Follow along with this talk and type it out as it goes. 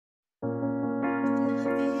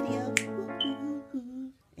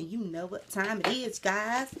know what time it is,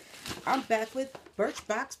 guys. I'm back with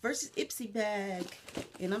Birchbox versus Ipsy bag.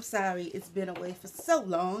 And I'm sorry it's been away for so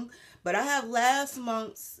long. But I have last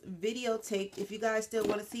month's video taped. If you guys still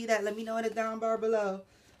want to see that, let me know in the down bar below.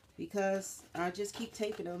 Because I just keep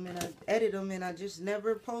taping them and I edit them and I just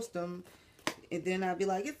never post them. And then I'll be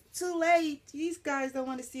like, it's too late. These guys don't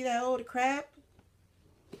want to see that old crap.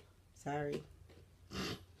 Sorry.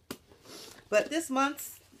 But this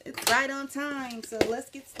month's, it's right on time. So let's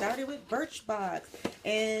get started with Birchbox.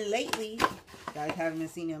 And lately, you guys haven't been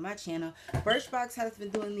seeing it on my channel, Birchbox has been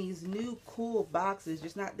doing these new cool boxes.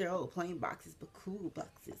 Just not their old plain boxes, but cool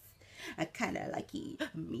boxes. I kind of like it.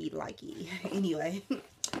 Me like it. Anyway,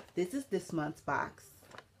 this is this month's box.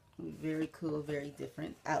 Very cool, very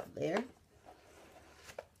different out there.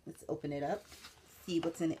 Let's open it up. See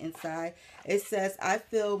what's in the inside. It says, I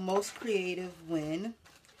feel most creative when...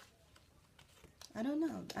 I don't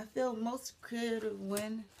know. I feel most creative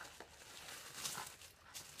when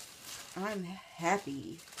I'm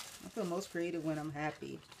happy. I feel most creative when I'm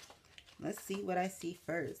happy. Let's see what I see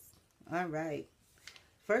first. All right.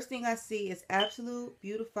 First thing I see is Absolute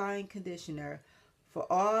Beautifying Conditioner for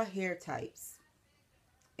all hair types.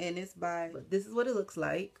 And it's by, this is what it looks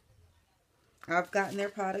like. I've gotten their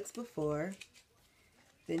products before.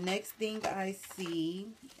 The next thing I see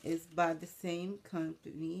is by the same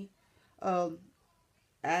company.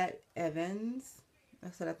 At Evans,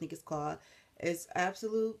 that's what I think it's called. It's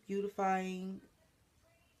Absolute Beautifying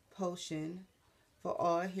Potion for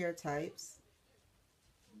all hair types.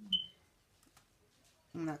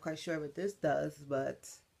 I'm not quite sure what this does, but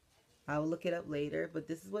I will look it up later. But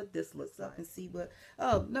this is what this looks like. And see what,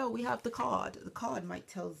 oh no, we have the card. The card might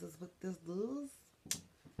tell us what this does.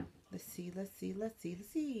 Let's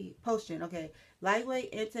see. Potion, okay.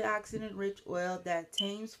 Lightweight, antioxidant rich oil that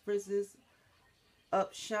tames frizzes,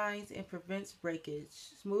 up shines, and prevents breakage.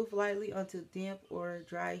 Smooth lightly onto damp or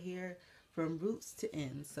dry hair from roots to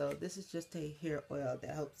ends. So this is just a hair oil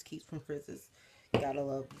that helps keep from frizzes. Gotta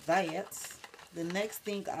love that. The next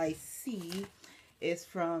thing I see is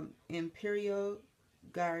from Imperial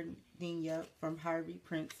Gardenia from Harvey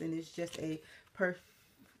Prince, and it's just a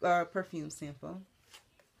perfume sample.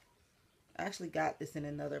 I actually got this in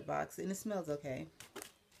another box, and it smells okay.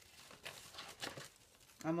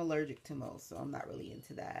 I'm allergic to most, so I'm not really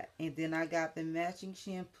into that. And then I got the matching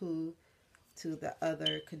shampoo to the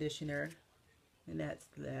other conditioner, and that's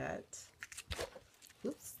that.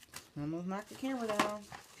 Oops, almost knocked the camera down.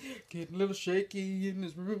 Getting a little shaky in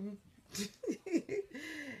this room.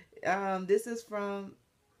 This is from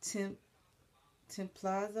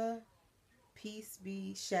Templaza Peace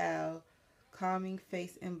Be Shall Calming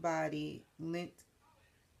Face and Body Lint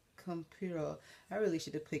Compuro. I really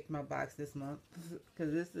should have picked my box this month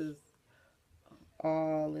because this is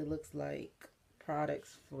all it looks like.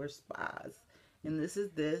 Products for spas. And this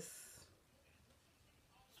is this.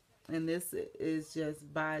 And this is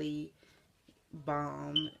just body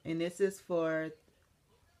balm. And this is for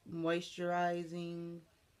moisturizing,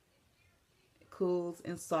 cools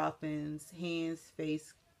and softens hands,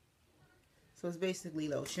 face. So it's basically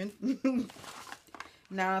lotion.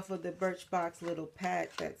 Now for the Birchbox little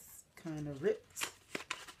pack that's kind of ripped.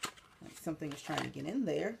 Like something is trying to get in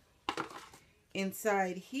there.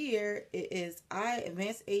 Inside here, it is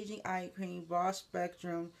Advanced Aging Eye Cream, Broad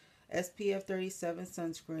Spectrum, SPF 37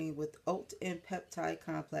 sunscreen with oat and peptide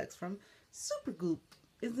complex from Supergoop.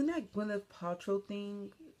 Isn't that Gwyneth Paltrow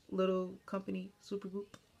thing? Little company,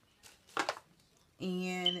 Supergoop.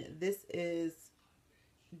 And this is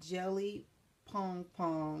Jelly Pong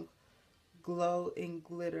Pong Glow and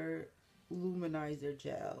Glitter Luminizer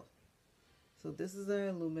Gel. So this is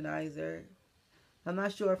an illuminizer. I'm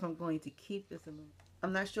not sure if I'm going to keep this.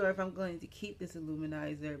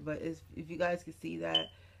 Illuminizer, but if you guys can see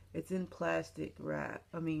that, it's in plastic wrap.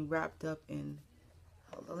 I mean, wrapped up in.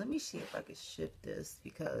 Hold on, let me see if I can shift this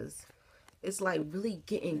because it's like really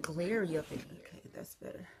getting glary up in here. Okay, that's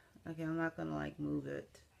better. Okay, I'm not gonna like move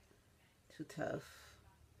it too tough.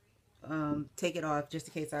 Take it off just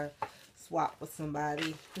in case I swap with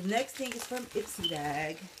somebody. The next thing is from Ipsy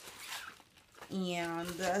bag. And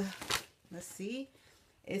let's see.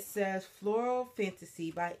 It says Floral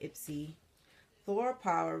Fantasy by Ipsy. Floral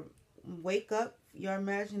Power. Wake up your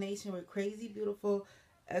imagination with crazy, beautiful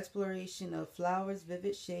exploration of flowers,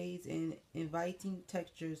 vivid shades, and inviting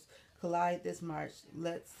textures. Collide this March.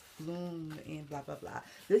 Let's bloom and blah, blah, blah.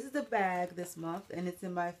 This is the bag this month, and it's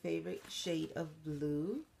in my favorite shade of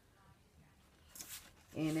blue.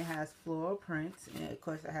 And it has floral prints, and of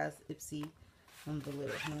course it has Ipsy on the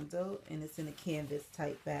little handle, and it's in a canvas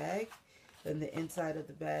type bag, and the inside of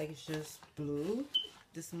the bag is just blue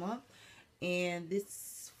this month. And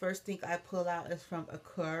this first thing I pull out is from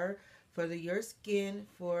Occur for your skin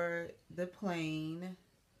for the plain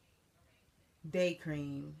day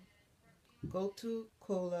cream. Go to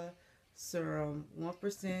Cola Serum,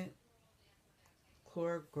 1%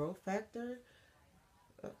 core growth factor.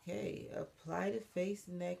 Okay, apply to face,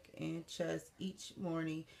 neck, and chest each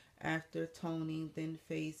morning after toning, then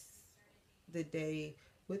face the day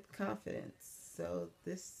with confidence. So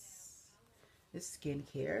this is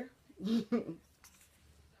skincare. Let's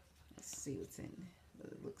see what's in,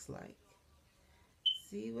 what it looks like.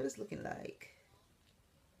 See what it's looking like.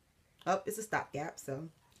 Oh, it's a stopgap, so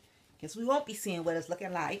guess we won't be seeing what it's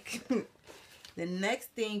looking like. The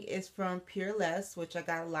next thing is from Pure Less, which I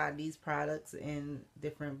got a lot of these products in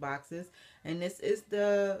different boxes. And this is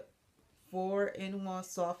the 4-in-1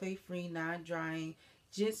 sulfate-free, non-drying,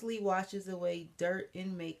 gently washes away dirt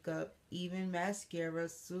and makeup, even mascara,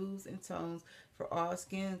 soothes and tones for all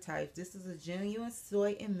skin types. This is a genuine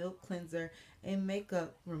soy and milk cleanser and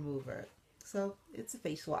makeup remover. So it's a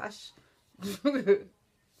face wash. To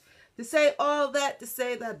say all that, to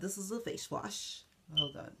say that this is a face wash.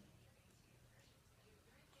 Hold on.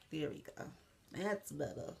 There we go. That's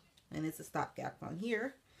better. And it's a stopgap on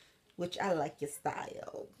here, which I like your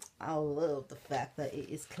style. I love the fact that it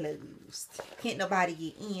is closed. Can't nobody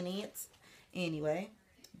get in it. Anyway,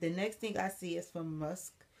 the next thing I see is from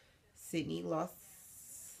Musk, Sydney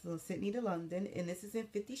to London. And this is in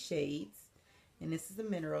 50 Shades. And this is a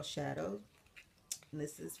mineral shadow. And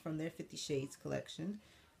this is from their 50 Shades collection.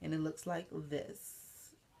 And it looks like this.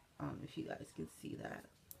 If you guys can see that.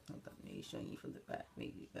 Hold on, maybe showing you from the back,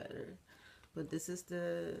 maybe better. But this is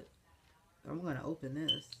the, I'm going to open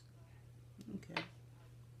this. Okay.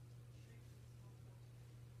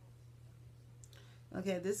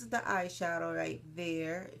 Okay, this is the eyeshadow right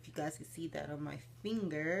there. If you guys can see that on my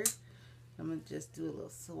finger. I'm going to just do a little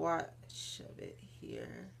swatch of it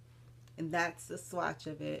here. And that's the swatch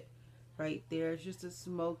of it right there. It's just a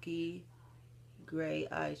smoky gray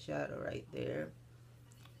eyeshadow right there.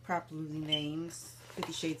 Properly named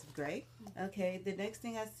 50 Shades of Gray. Okay, the next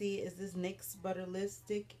thing I see is this NYX Butter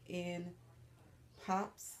Lipstick in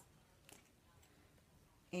Pops.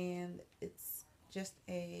 And it's just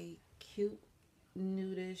a cute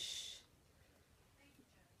nudish,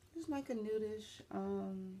 it's like a nudish,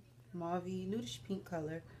 mauvey, nudish pink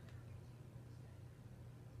color.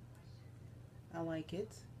 I like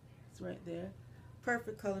it. It's right there.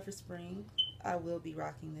 Perfect color for spring. I will be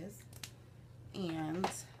rocking this. And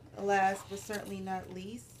last but certainly not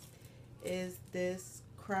least is this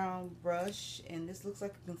crown brush, and this looks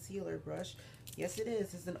like a concealer brush. Yes, it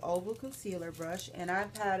is. It's an oval concealer brush, and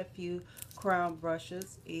I've had a few crown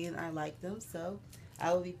brushes and I like them, so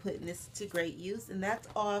I will be putting this to great use. And that's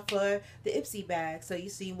all for the Ipsy bag. So you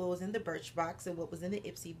see what was in the Birchbox and what was in the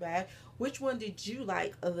Ipsy bag. Which one did you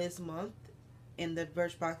like of this month in the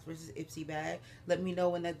Birchbox versus Ipsy bag? Let me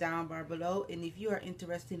know in the down bar below. And if you are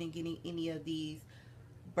interested in getting any of these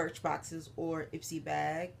Birchboxes or Ipsy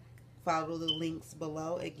bag, follow the links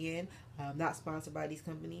below. Again, I'm not sponsored by these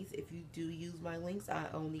companies. If you do use my links, I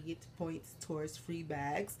only get points towards free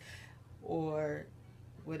bags or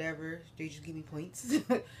whatever. They just give me points.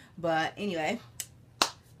 But anyway,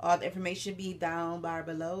 all the information be down bar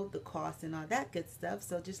below, the cost and all that good stuff.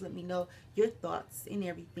 So just let me know your thoughts and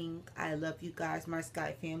everything. I love you guys, my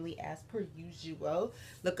Sky family, as per usual.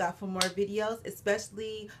 Look out for more videos,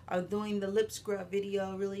 especially I'm doing the lip scrub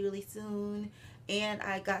video really soon. And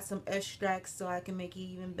I got some extracts so I can make it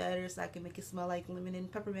even better, so I can make it smell like lemon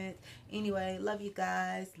and peppermint. Anyway, love you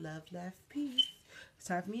guys. Love, peace. It's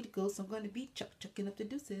time for me to go, so I'm going to be chucking up the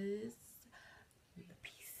deuces.